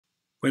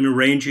When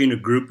arranging a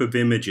group of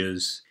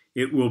images,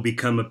 it will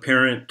become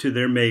apparent to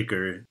their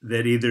maker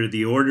that either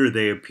the order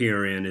they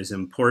appear in is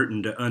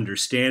important to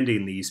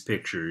understanding these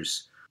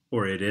pictures,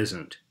 or it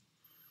isn't.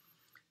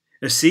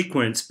 A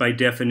sequence, by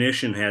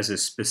definition, has a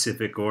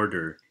specific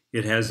order.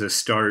 It has a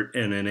start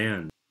and an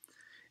end.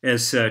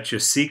 As such, a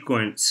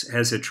sequence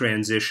has a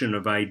transition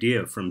of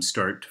idea from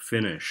start to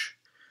finish.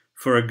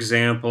 For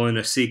example, in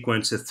a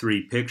sequence of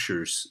 3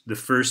 pictures, the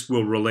first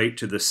will relate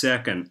to the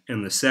second,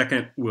 and the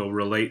second will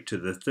relate to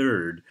the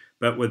third,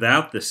 but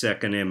without the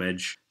second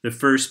image, the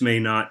first may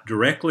not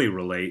directly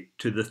relate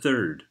to the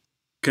third.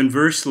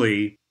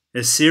 Conversely,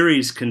 a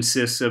series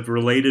consists of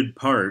related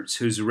parts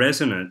whose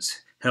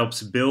resonance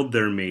helps build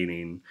their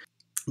meaning,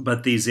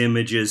 but these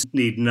images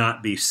need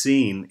not be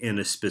seen in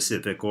a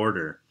specific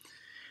order.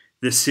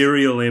 The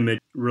serial image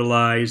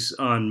relies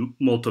on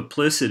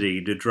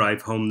multiplicity to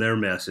drive home their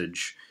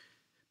message,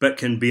 but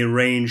can be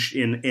arranged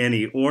in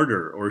any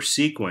order or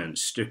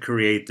sequence to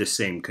create the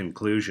same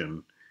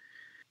conclusion.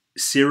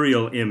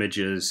 Serial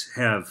images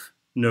have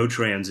no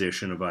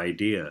transition of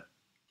idea.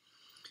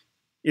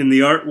 In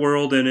the art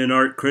world and in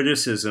art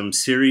criticism,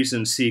 series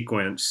and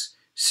sequence,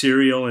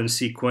 serial and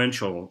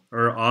sequential,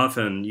 are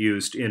often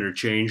used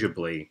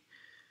interchangeably,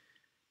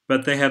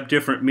 but they have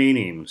different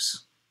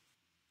meanings.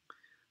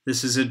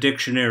 This is a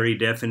dictionary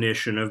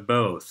definition of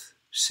both.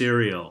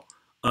 Serial,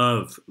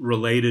 of,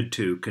 related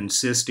to,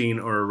 consisting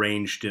or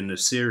arranged in a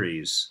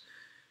series.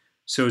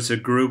 So it's a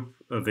group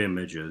of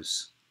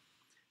images.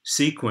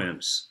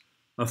 Sequence,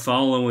 a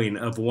following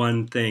of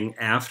one thing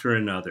after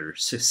another,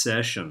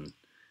 succession.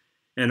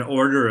 An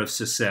order of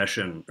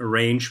succession,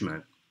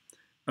 arrangement.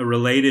 A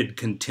related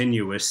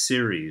continuous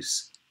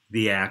series,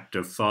 the act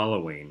of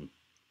following.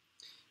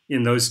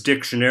 In those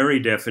dictionary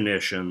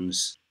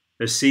definitions,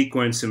 a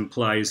sequence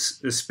implies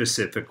a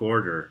specific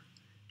order,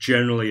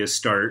 generally a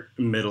start,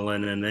 a middle,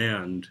 and an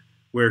end,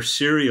 where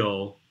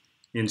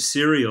in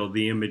serial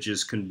the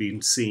images can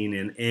be seen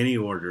in any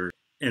order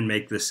and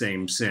make the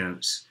same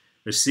sense.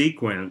 A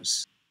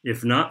sequence,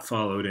 if not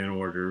followed in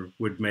order,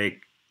 would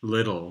make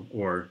little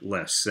or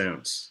less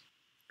sense.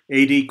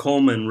 A.D.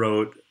 Coleman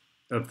wrote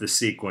of the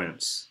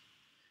sequence,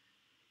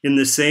 "In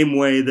the same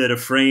way that a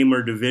frame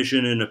or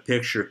division in a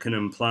picture can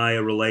imply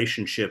a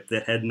relationship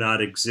that had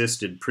not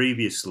existed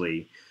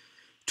previously,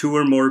 2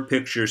 or more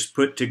pictures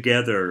put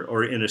together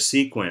or in a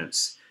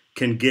sequence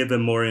can give a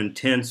more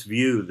intense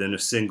view than a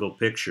single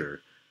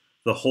picture,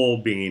 the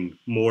whole being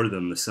more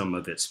than the sum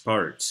of its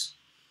parts."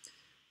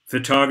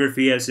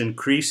 Photography has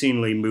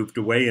increasingly moved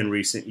away in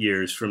recent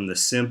years from the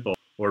simple,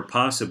 or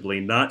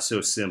possibly not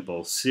so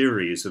simple,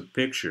 series of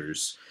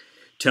pictures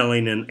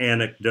telling an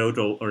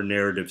anecdotal or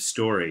narrative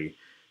story,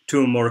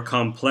 to a more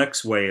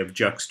complex way of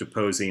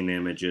juxtaposing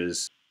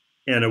images,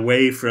 and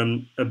away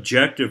from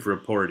objective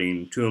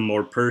reporting to a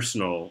more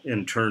personal,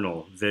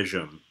 internal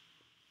vision.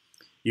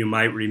 You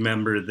might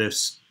remember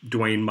this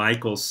Dwayne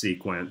Michaels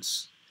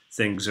sequence,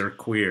 Things Are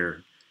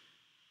Queer,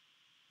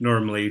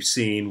 normally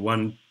seen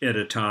one at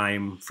a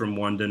time from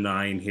 1 to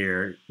 9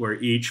 here,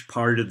 where each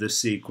part of the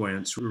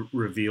sequence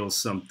reveals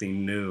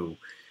something new.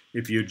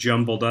 If you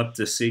jumbled up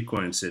the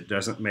sequence, it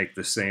doesn't make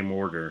the same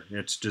order.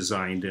 It's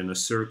designed in a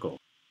circle.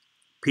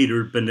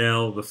 Peter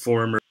Bunnell, the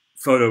former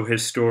photo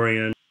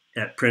historian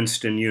at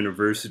Princeton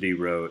University,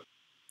 wrote,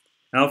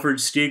 "Alfred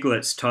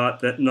Stieglitz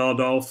taught that not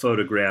all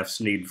photographs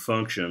need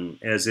function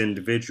as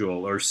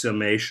individual or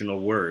summational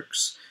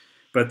works,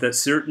 but that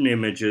certain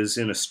images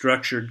in a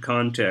structured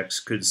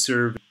context could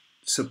serve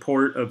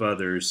support of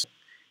others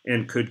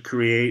and could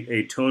create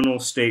a tonal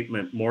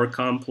statement more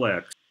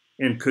complex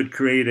and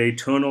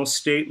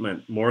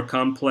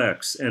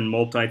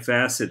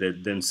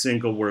multifaceted than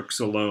single works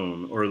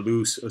alone or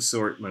loose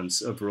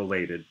assortments of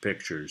related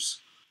pictures."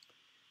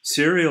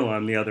 Serial,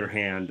 on the other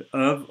hand,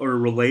 of or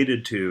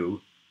related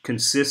to,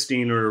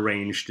 consisting or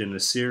arranged in a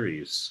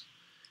series.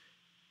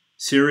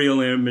 Serial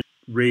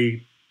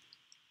imagery,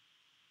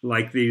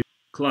 like the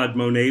Claude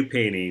Monet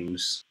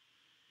paintings,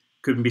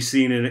 could be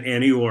seen in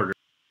any order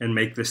and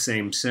make the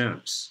same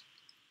sense.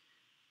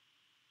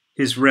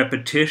 His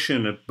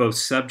repetition of both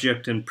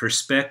subject and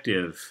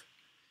perspective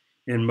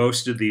in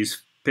most of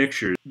these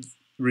pictures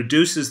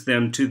reduces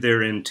them to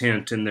their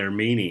intent and their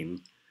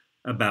meaning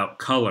about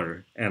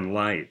color and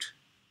light.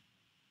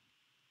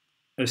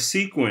 A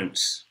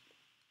sequence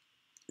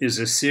is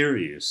a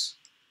series,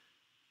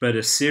 but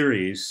a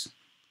series,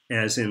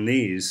 as in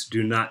these,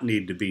 do not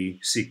need to be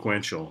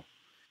sequential.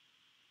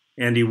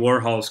 Andy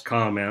Warhol's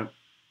comment,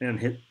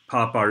 and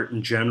pop art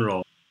in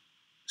general,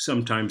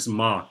 sometimes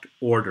mocked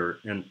order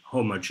and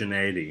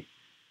homogeneity.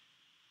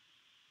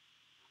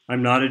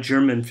 I'm not a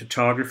German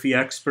photography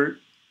expert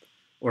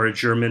or a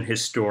German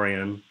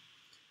historian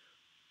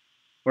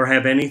or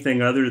have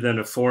anything other than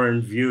a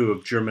foreign view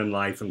of German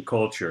life and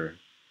culture.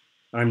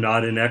 I'm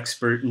not an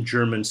expert in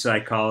German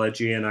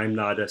psychology, and I'm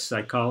not a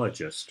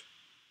psychologist.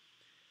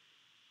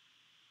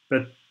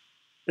 But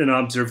an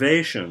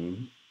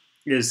observation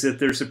is that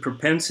there's a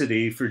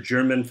propensity for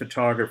German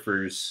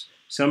photographers,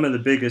 some of the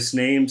biggest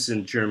names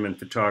in German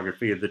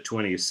photography of the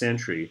 20th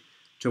century,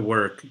 to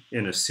work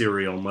in a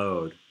serial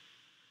mode.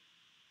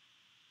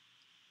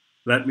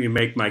 Let me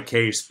make my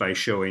case by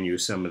showing you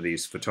some of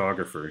these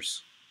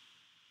photographers.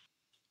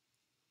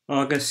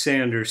 August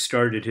Sanders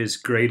started his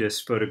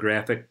greatest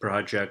photographic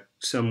project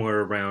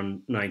somewhere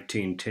around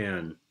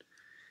 1910.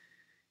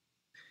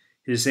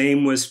 His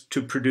aim was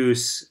to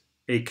produce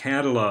a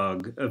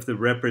catalog of the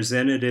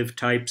representative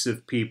types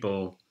of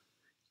people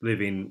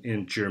living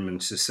in German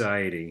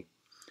society.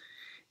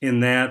 In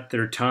that,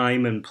 they're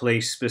time and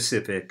place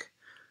specific.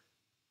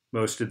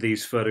 Most of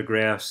these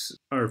photographs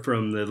are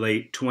from the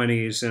late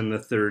 20s and the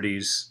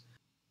 30s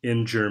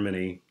in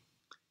Germany.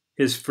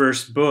 His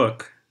first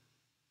book,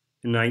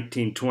 in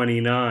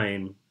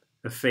 1929,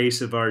 A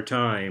Face of Our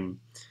Time,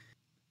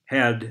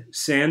 had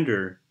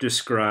Sander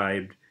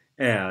described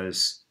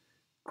as,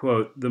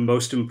 quote, the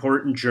most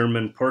important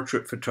German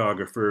portrait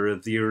photographer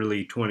of the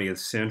early 20th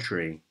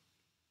century.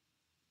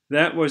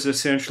 That was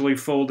essentially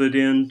folded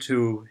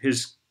into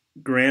his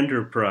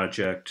grander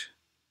project,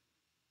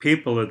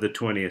 People of the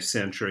 20th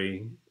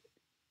Century,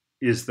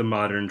 is the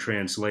modern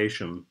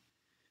translation.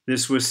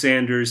 This was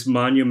Sanders'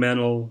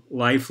 monumental,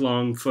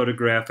 lifelong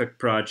photographic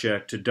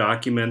project to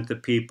document the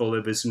people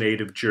of his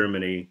native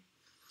Germany,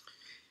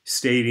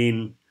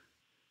 stating,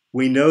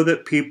 "We know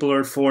that people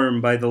are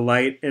formed by the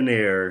light and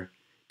air,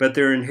 but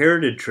their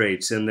inherited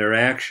traits and their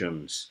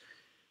actions.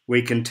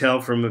 We can tell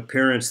from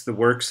appearance the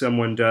work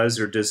someone does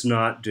or does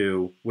not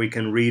do. We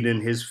can read in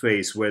his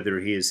face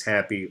whether he is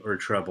happy or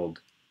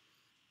troubled."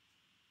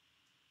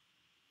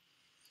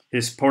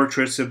 His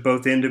portraits of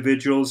both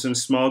individuals and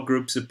small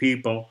groups of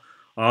people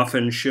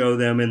often show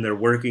them in their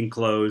working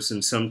clothes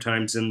and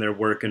sometimes in their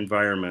work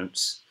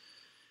environments.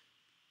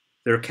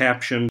 They're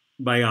captioned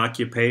by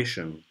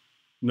occupation,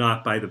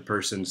 not by the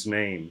person's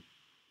name.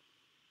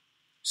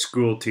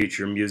 School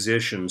teacher,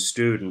 musician,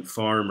 student,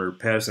 farmer,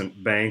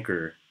 peasant,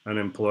 banker,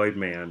 unemployed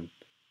man,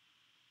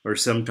 or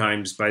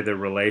sometimes by their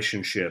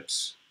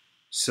relationships,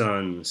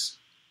 sons,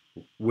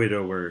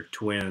 widower,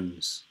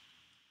 twins.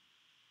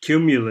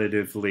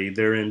 Cumulatively,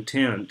 their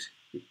intent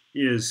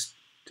is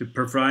to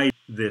provide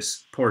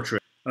this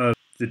portrait of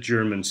the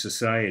German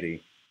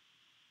society.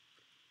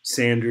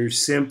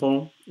 Sanders'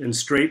 simple and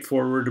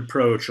straightforward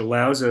approach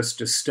allows us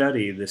to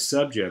study the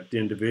subject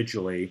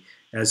individually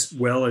as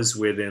well as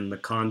within the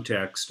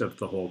context of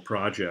the whole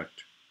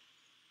project.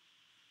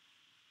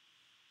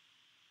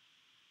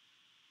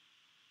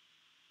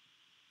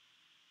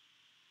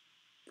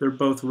 They're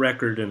both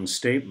record and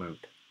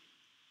statement.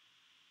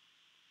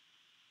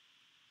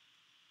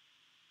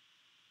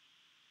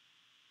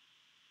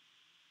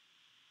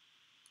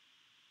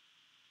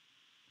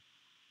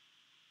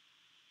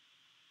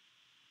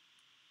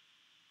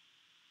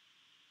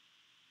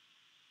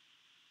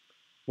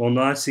 While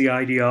Nazi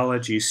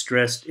ideology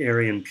stressed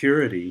Aryan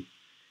purity,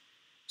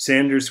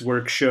 Sanders'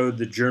 work showed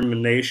the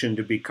German nation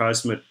to be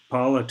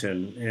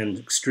cosmopolitan and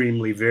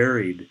extremely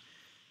varied,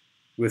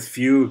 with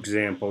few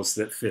examples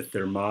that fit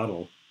their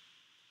model.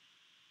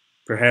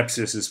 Perhaps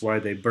this is why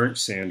they burnt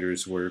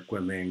Sanders' work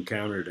when they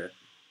encountered it.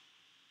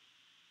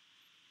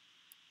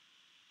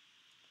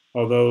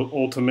 Although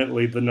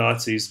ultimately the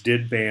Nazis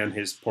did ban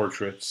his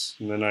portraits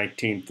in the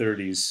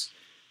 1930s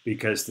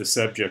because the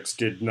subjects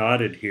did not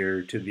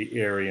adhere to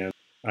the Aryan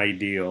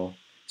ideal,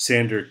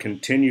 Sander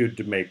continued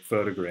to make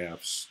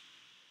photographs.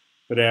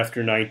 But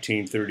after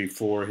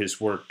 1934,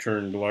 his work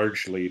turned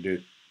largely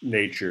to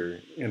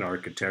nature and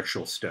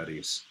architectural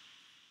studies.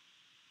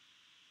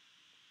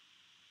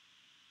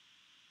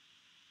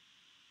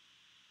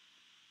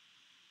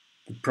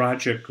 The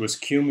project was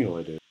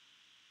cumulative.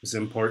 It was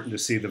important to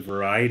see the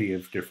variety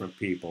of different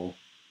people.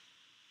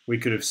 We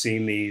could have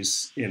seen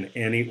these in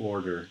any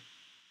order,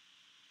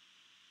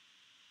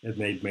 and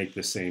they'd make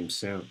the same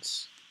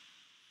sense.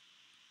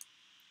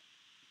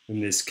 In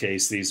this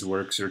case, these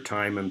works are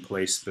time and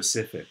place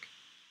specific.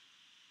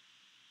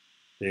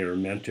 They are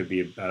meant to be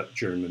about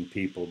German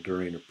people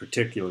during a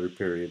particular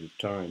period of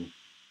time.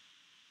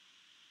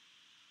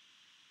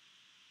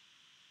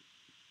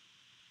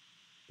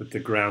 But the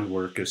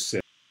groundwork is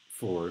set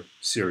for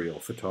serial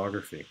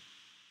photography.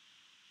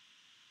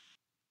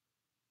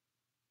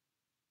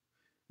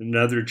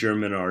 Another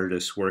German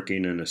artist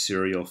working in a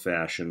serial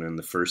fashion in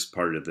the first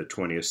part of the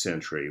 20th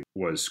century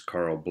was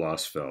Karl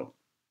Blossfeld.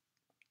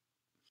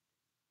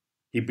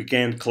 He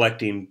began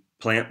collecting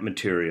plant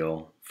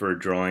material for a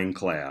drawing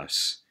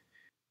class.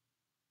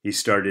 He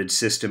started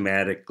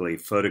systematically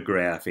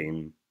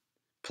photographing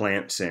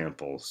plant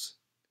samples,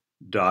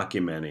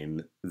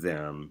 documenting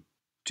them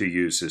to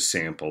use as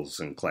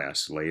samples in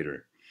class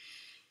later.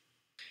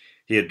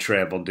 He had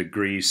traveled to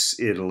Greece,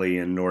 Italy,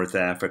 and North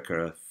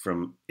Africa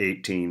from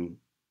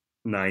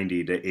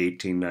 1890 to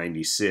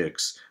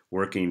 1896,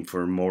 working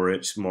for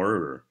Moritz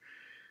Maurer,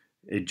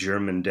 a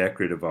German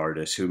decorative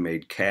artist who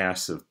made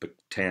casts of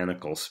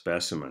botanical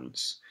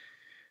specimens.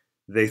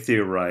 They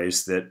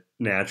theorized that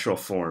natural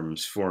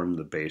forms form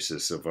the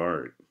basis of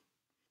art.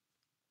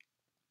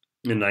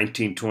 In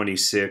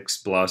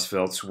 1926,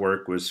 Blossfeld's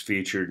work was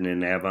featured in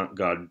an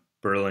avant-garde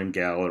Berlin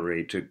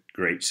gallery to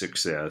great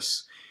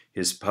success.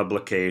 His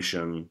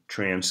publication,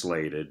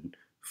 translated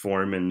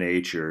Form and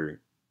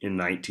Nature in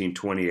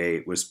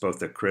 1928 was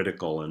both a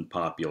critical and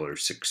popular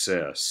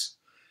success.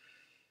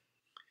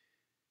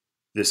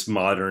 This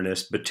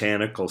modernist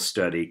botanical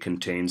study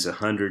contains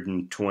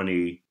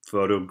 120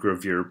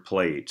 photogravure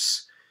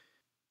plates,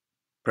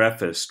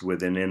 prefaced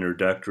with an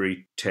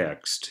introductory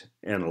text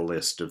and a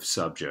list of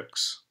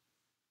subjects.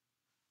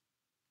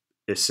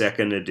 A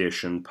second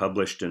edition,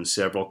 published in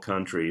several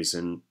countries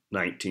in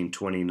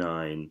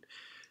 1929,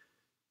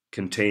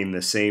 contained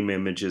the same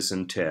images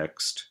and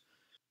text.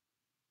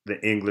 The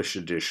English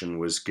edition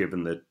was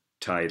given the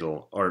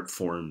title Art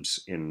Forms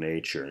in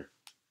Nature.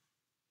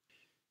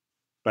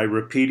 By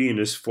repeating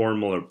his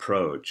formal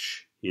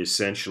approach, he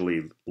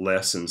essentially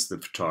lessens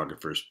the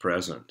photographer's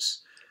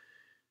presence.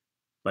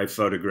 By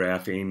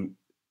photographing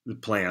the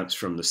plants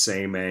from the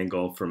same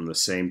angle, from the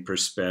same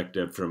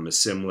perspective, from a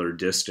similar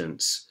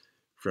distance,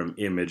 from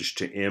image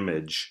to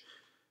image,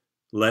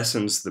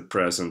 lessens the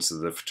presence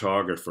of the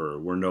photographer.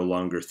 We're no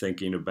longer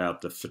thinking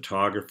about the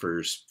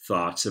photographer's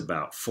thoughts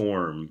about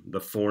form. The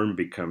form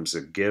becomes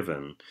a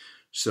given,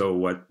 so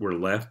what we're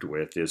left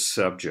with is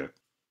subject.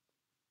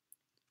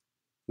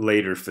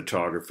 Later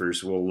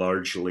photographers will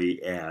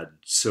largely add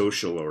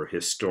social or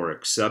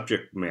historic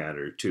subject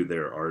matter to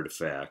their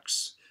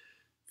artifacts,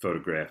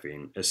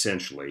 photographing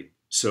essentially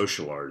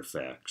social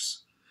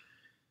artifacts.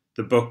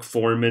 The book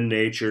Form in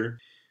Nature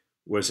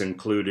was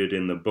included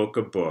in the Book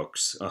of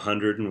Books,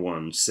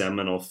 101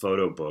 seminal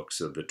photo books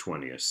of the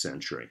 20th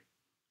century.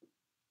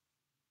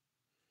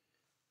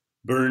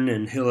 Bernd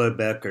and Hilla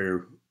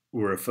Becher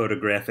were a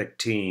photographic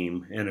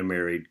team and a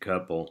married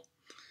couple.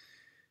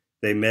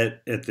 They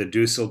met at the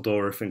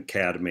Dusseldorf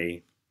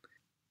Academy.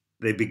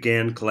 They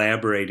began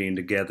collaborating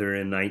together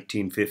in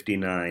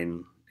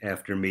 1959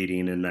 after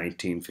meeting in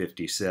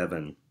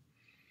 1957.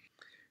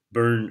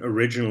 Bernd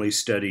originally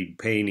studied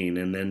painting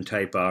and then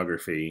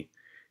typography.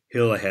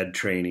 Hilla had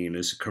training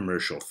as a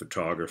commercial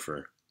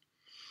photographer.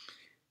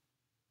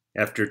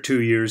 After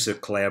 2 years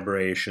of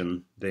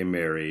collaboration, they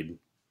married.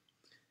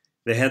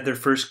 They had their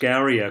first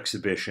gallery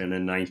exhibition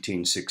in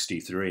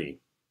 1963.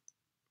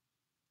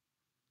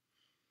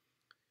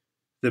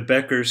 The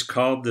Bechers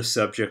called the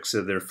subjects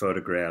of their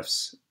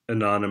photographs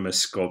anonymous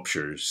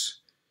sculptures,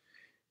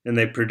 and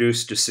they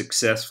produced a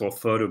successful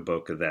photo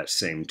book of that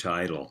same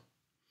title.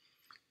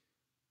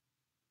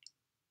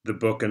 The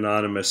book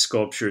Anonymous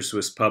Sculptures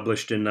was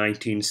published in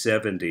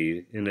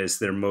 1970 and is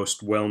their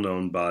most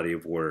well-known body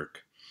of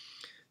work.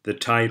 The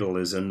title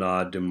is a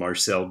nod to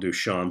Marcel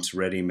Duchamp's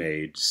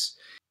Ready-Mades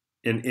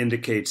and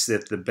indicates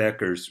that the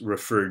Bechers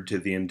referred to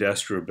the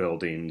industrial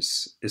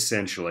buildings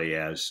essentially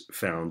as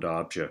found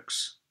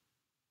objects.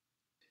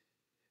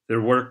 Their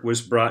work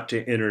was brought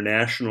to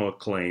international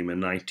acclaim in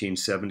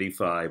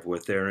 1975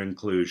 with their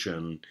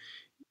inclusion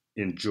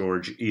in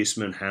George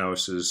Eastman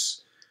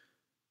House's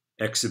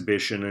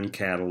exhibition and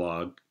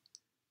catalog,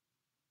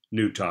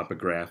 New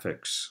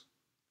Topographics.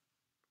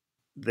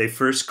 They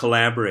first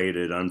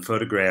collaborated on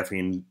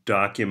photographing,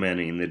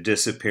 documenting the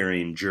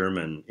disappearing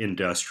German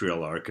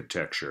industrial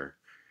architecture.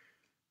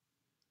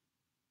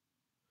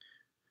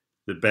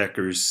 The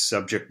Bechers'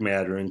 subject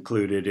matter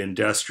included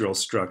industrial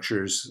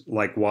structures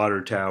like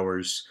water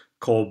towers,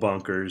 coal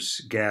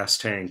bunkers, gas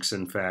tanks,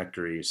 and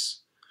factories.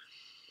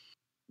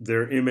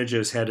 Their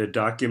images had a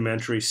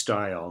documentary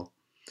style.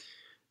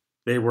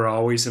 They were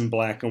always in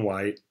black and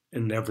white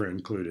and never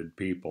included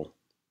people.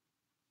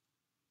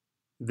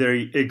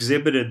 They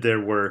exhibited their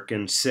work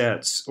in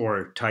sets,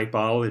 or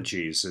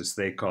typologies as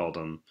they called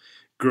them,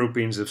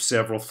 groupings of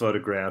several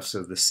photographs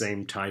of the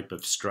same type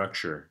of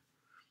structure.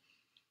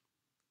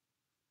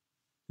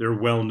 They're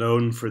well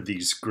known for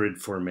these grid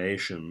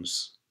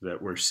formations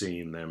that we're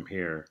seeing them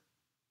here.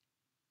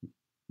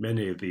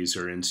 Many of these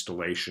are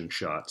installation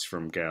shots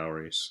from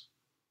galleries.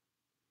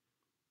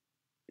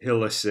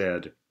 Hilla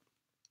said,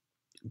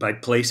 "By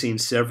placing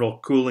several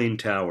cooling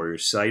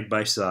towers side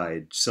by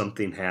side,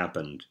 something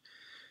happened.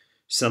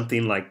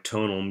 Something like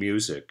tonal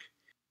music.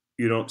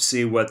 You don't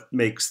see what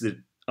makes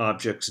the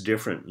objects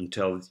different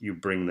until you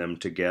bring them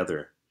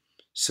together.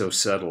 So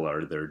subtle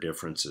are their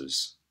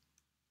differences."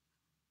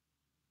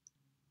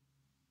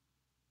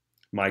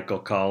 Michael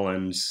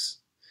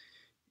Collins,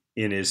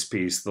 in his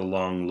piece The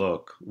Long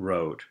Look,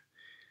 wrote,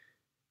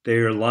 "They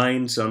are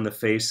lines on the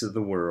face of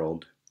the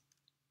world.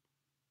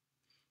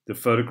 The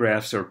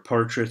photographs are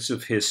portraits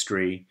of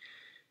history,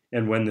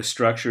 and when the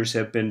structures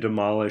have been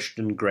demolished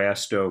and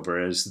grassed over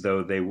as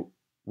though they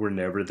were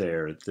never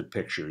there, the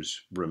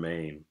pictures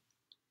remain."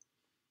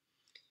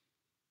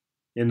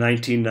 In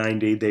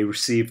 1990, they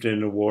received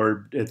an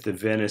award at the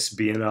Venice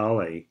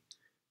Biennale,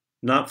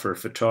 not for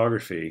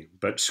photography,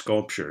 but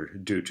sculpture,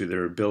 due to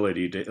their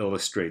ability to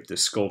illustrate the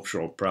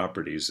sculptural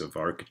properties of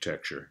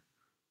architecture.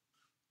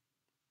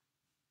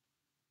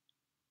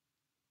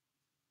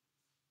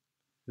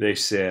 They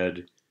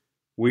said,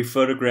 "We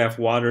photograph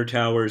water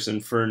towers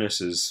and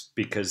furnaces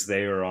because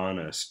they are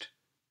honest,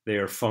 they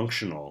are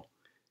functional,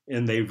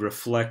 and they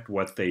reflect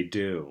what they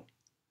do.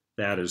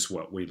 That is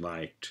what we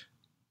liked."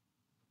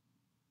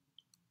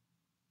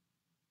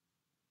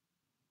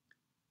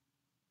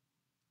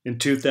 In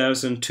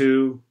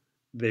 2002,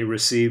 They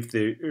received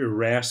the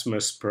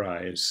Erasmus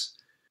Prize,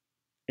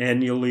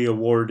 annually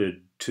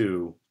awarded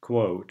to,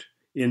 quote,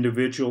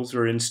 individuals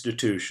or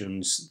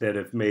institutions that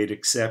have made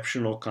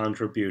exceptional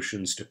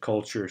contributions to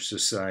culture,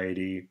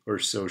 society, or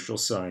social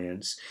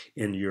science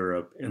in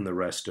Europe and the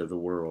rest of the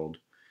world.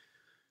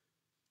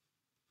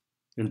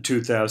 In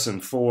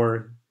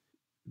 2004,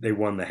 they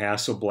won the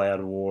Hasselblad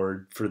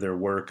Award for their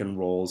work and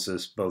roles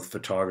as both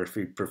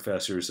photography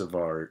professors of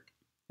art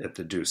at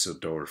the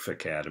Dusseldorf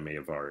Academy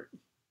of Art.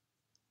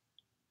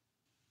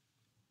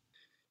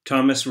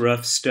 Thomas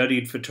Ruff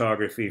studied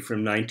photography from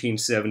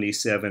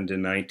 1977 to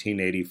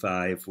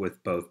 1985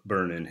 with both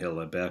Bernd and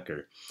Hilla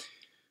Becher.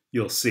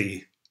 You'll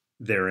see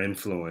their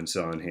influence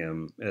on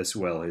him as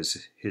well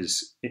as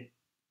his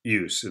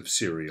use of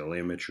serial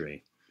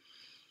imagery.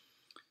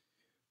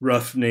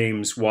 Ruff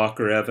names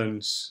Walker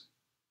Evans,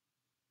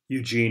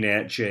 Eugene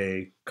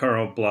Atget,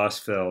 Karl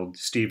Blossfeld,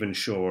 Stephen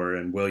Shore,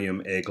 and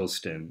William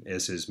Eggleston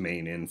as his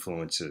main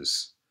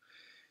influences.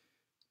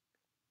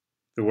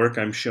 The work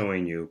I'm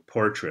showing you,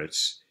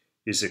 Portraits,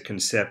 is a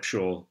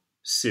conceptual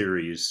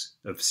series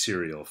of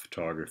serial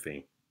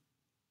photography.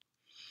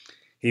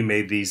 He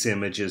made these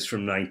images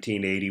from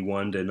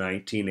 1981 to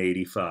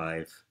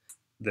 1985.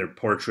 They're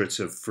portraits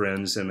of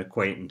friends and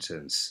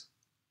acquaintances.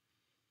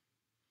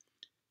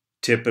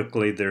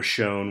 Typically, they're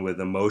shown with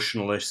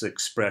emotionless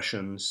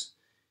expressions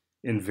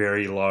in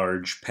very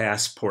large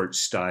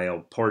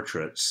passport-style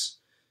portraits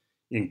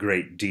in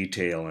great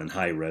detail and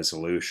high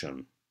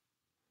resolution.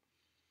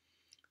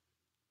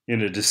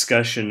 In a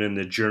discussion in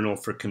the Journal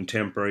for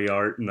Contemporary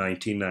Art in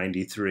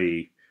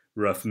 1993,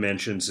 Ruff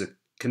mentions a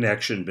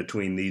connection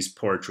between these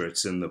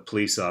portraits and the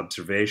police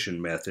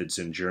observation methods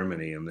in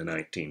Germany in the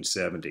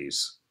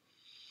 1970s.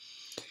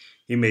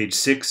 He made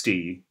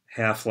 60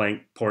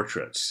 half-length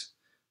portraits.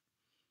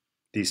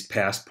 These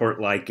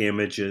passport-like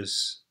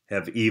images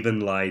have even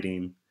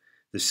lighting,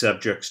 the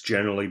subjects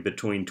generally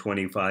between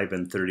 25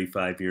 and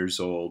 35 years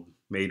old,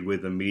 made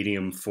with a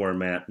medium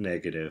format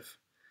negative.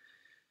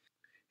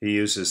 He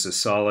uses a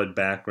solid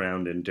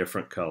background in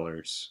different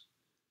colors,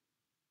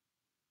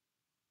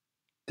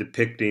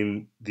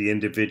 depicting the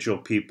individual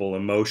people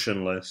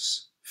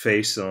emotionless,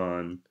 face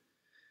on,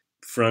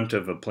 front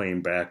of a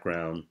plain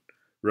background.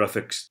 Ruff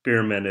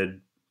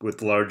experimented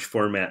with large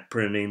format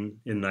printing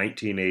in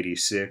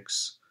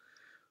 1986,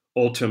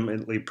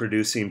 ultimately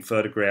producing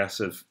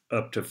photographs of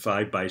up to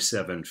 5 by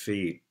 7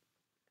 feet.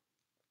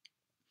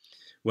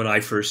 When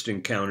I first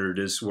encountered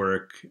his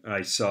work,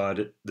 I saw it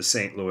at the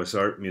St. Louis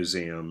Art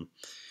Museum,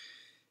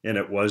 and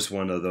it was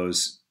one of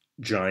those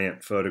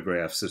giant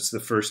photographs. It's the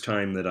first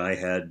time that I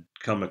had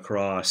come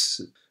across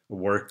a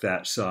work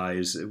that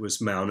size. It was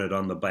mounted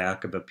on the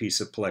back of a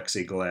piece of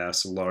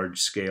plexiglass,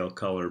 large-scale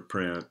color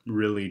print,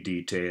 really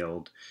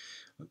detailed,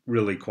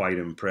 really quite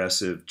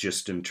impressive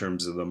just in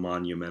terms of the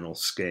monumental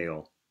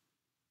scale.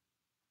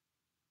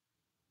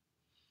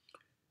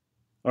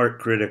 Art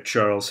critic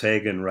Charles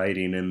Hagan,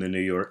 writing in the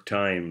New York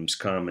Times,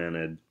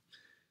 commented,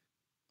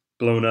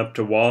 blown up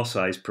to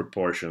wall-size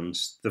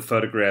proportions, the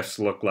photographs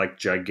look like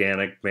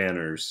gigantic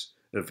banners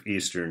of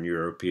Eastern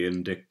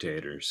European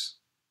dictators.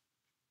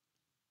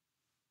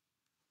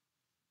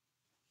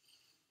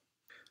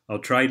 I'll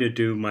try to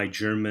do my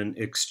German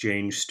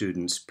exchange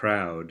students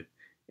proud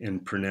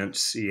and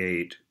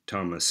pronunciate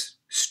Thomas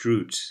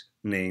Struth's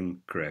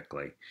name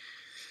correctly.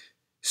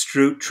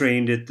 Struth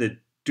trained at the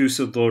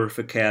Dusseldorf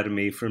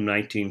Academy from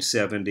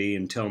 1970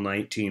 until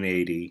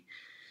 1980,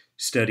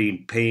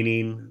 studied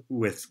painting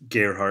with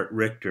Gerhard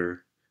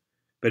Richter,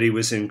 but he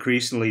was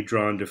increasingly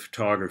drawn to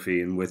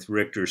photography, and with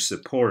Richter's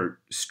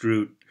support,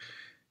 Struth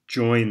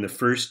joined the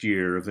first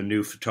year of a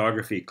new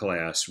photography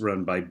class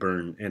run by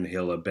Bernd and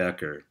Hilla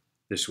Becher.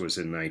 This was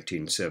in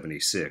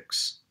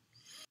 1976.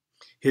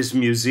 His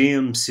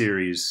museum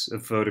series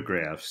of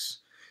photographs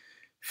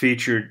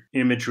featured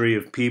imagery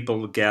of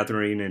people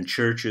gathering in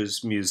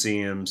churches,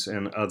 museums,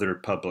 and other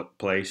public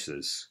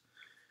places.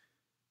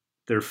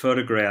 They're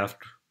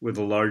photographed with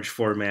a large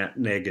format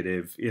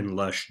negative in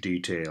lush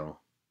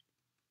detail.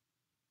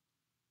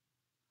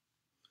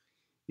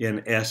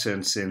 In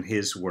essence, in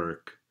his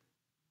work,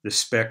 the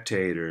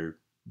spectator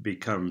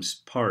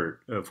becomes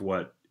part of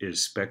what is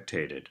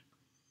spectated.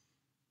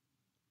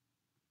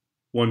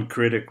 One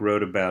critic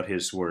wrote about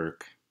his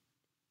work,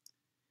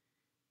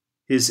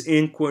 his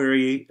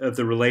inquiry of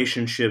the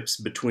relationships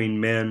between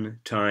men,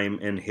 time,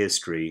 and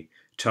history,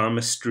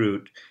 Thomas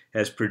Struth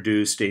has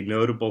produced a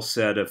notable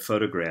set of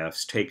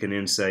photographs taken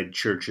inside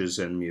churches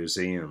and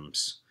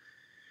museums.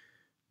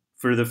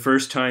 For the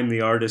first time,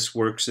 the artist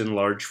works in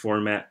large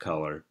format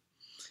color.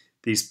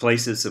 These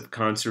places of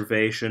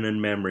conservation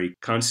and memory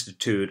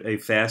constitute a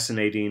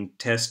fascinating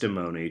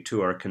testimony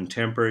to our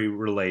contemporary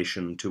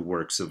relation to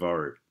works of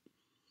art.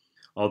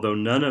 Although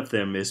none of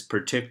them is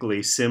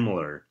particularly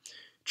similar,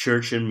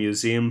 church and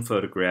museum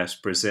photographs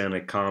present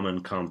a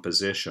common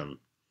composition.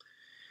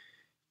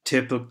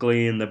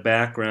 Typically in the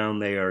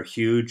background they are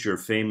huge or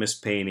famous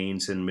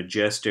paintings and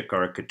majestic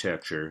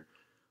architecture,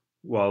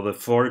 while the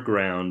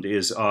foreground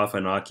is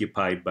often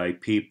occupied by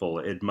people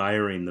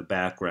admiring the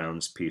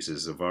background's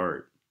pieces of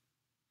art.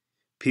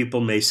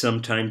 People may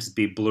sometimes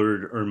be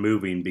blurred or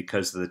moving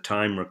because of the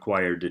time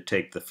required to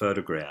take the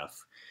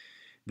photograph.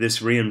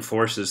 This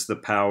reinforces the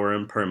power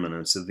and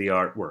permanence of the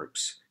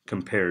artworks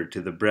compared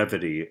to the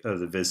brevity of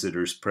the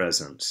visitor's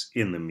presence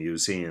in the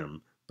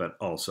museum, but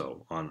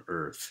also on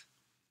Earth.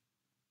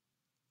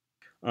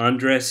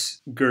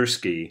 Andreas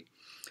Gursky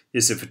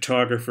is a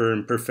photographer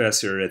and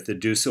professor at the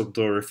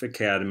Dusseldorf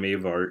Academy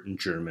of Art in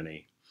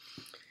Germany.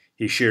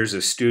 He shares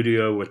a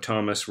studio with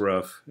Thomas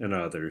Ruff and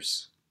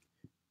others.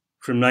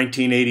 From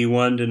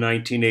 1981 to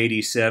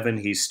 1987,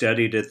 he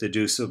studied at the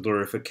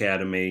Dusseldorf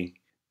Academy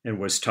and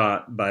was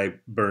taught by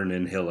Bernd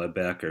and Hilla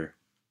Becher.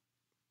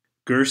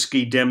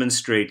 Gursky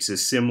demonstrates a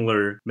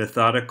similar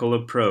methodical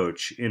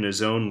approach in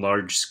his own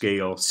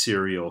large-scale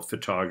serial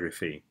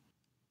photography.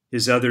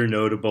 His other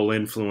notable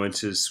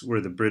influences were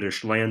the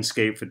British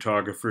landscape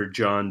photographer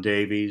John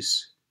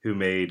Davies, who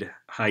made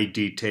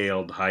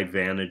high-detailed,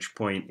 high-vantage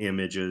point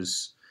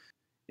images,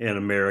 and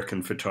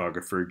American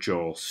photographer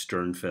Joel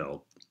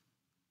Sternfeld.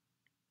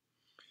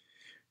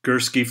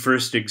 Gursky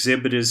first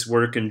exhibited his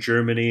work in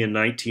Germany in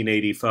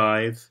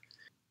 1985,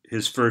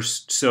 his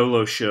first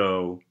solo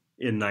show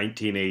in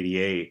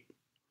 1988.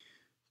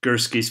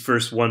 Gursky's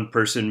first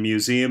one-person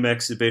museum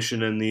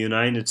exhibition in the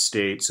United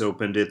States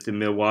opened at the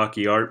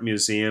Milwaukee Art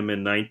Museum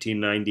in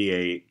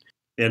 1998,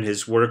 and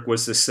his work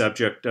was the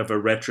subject of a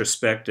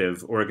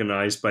retrospective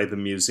organized by the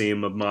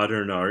Museum of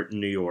Modern Art in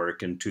New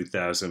York in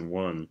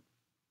 2001.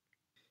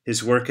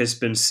 His work has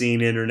been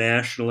seen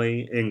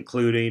internationally,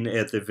 including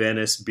at the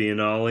Venice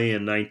Biennale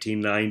in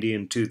 1990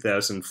 and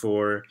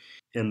 2004,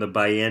 and the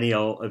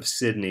Biennial of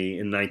Sydney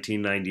in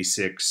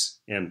 1996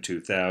 and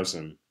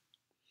 2000.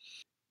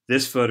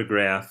 This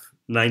photograph,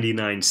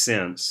 99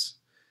 cents,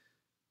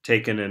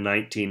 taken in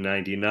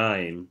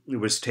 1999,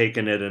 was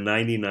taken at a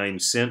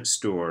 99-cent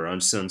store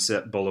on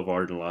Sunset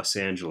Boulevard in Los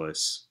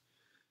Angeles.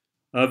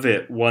 Of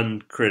it,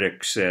 one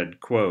critic said,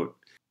 quote,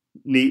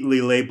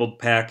 "Neatly labeled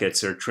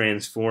packets are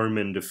transformed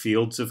into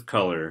fields of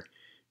color,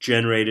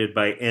 generated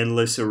by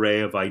endless array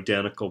of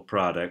identical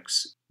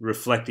products,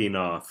 reflecting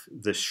off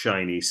the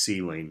shiny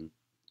ceiling."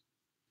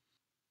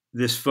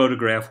 This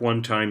photograph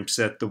one time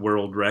set the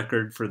world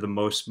record for the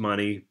most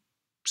money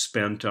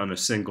spent on a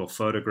single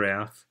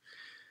photograph.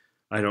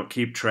 I don't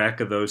keep track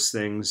of those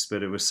things,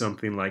 but it was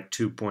something like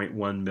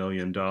 $2.1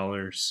 million.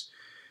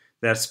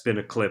 That's been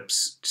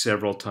eclipsed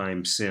several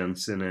times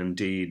since, and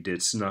indeed,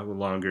 it's no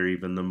longer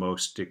even the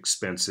most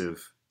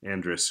expensive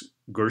Andreas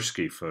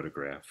Gursky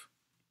photograph.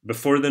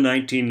 Before the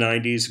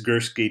 1990s,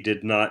 Gursky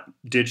did not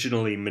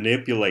digitally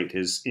manipulate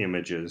his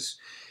images,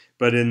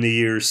 but in the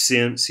years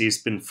since,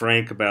 he's been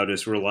frank about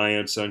his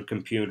reliance on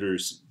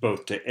computers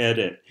both to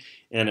edit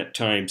and at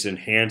times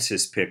enhance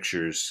his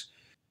pictures,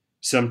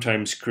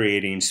 sometimes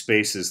creating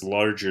spaces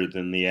larger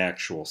than the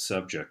actual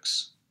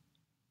subjects.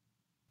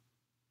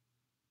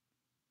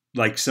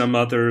 Like some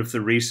other of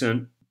the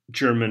recent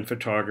German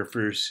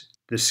photographers,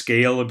 the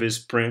scale of his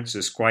prints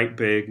is quite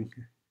big.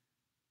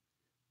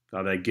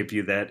 Thought I'd give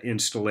you that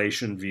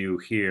installation view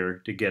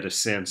here to get a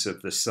sense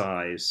of the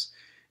size.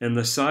 And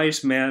the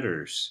size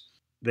matters.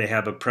 They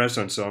have a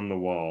presence on the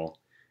wall,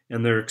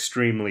 and they're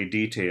extremely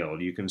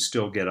detailed. You can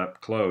still get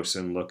up close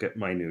and look at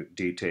minute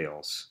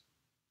details.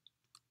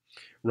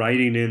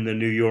 Writing in the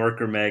New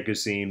Yorker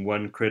magazine,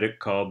 one critic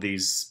called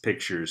these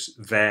pictures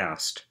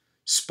vast,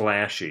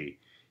 splashy,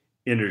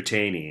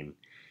 entertaining,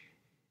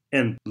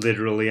 and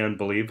literally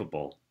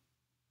unbelievable.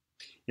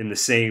 In the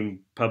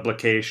same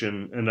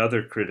publication,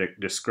 another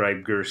critic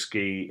described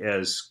Gursky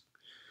as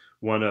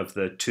one of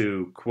the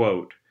two,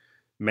 quote,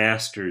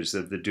 masters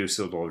of the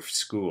Dusseldorf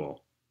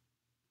school.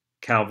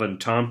 Calvin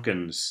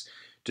Tompkins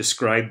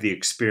described the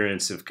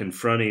experience of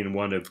confronting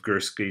one of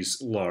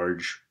Gursky's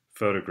large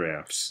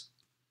photographs.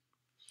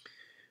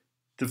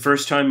 The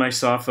first time I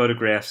saw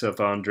photographs of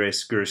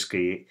Andreas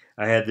Gursky,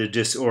 I had the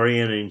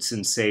disorienting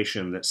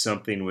sensation that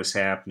something was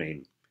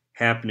happening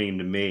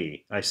to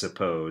me, I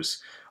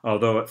suppose,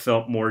 although it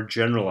felt more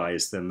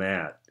generalized than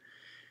that.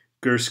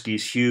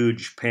 Gursky's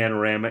huge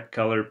panoramic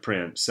color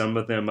prints, some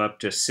of them up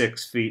to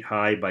 6 feet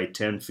high by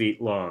 10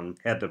 feet long,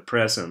 had the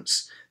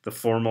presence, the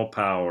formal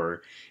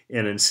power,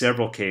 and in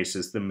several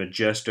cases the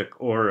majestic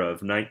aura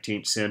of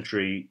 19th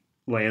century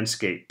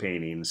landscape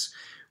paintings,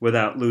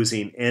 without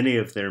losing any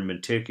of their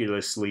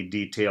meticulously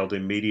detailed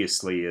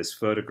immediacy as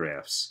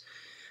photographs.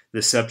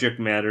 The subject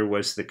matter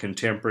was the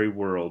contemporary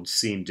world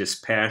seen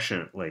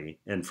dispassionately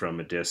and from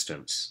a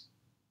distance.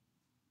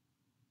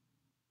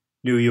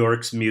 New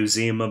York's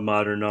Museum of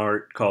Modern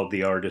Art called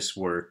the artist's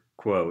work,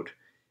 quote,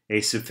 a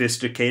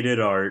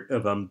sophisticated art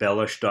of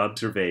embellished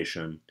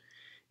observation.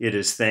 It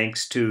is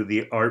thanks to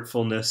the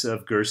artfulness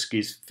of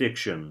Gursky's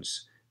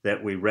fictions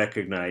that we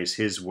recognize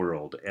his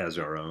world as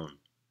our own.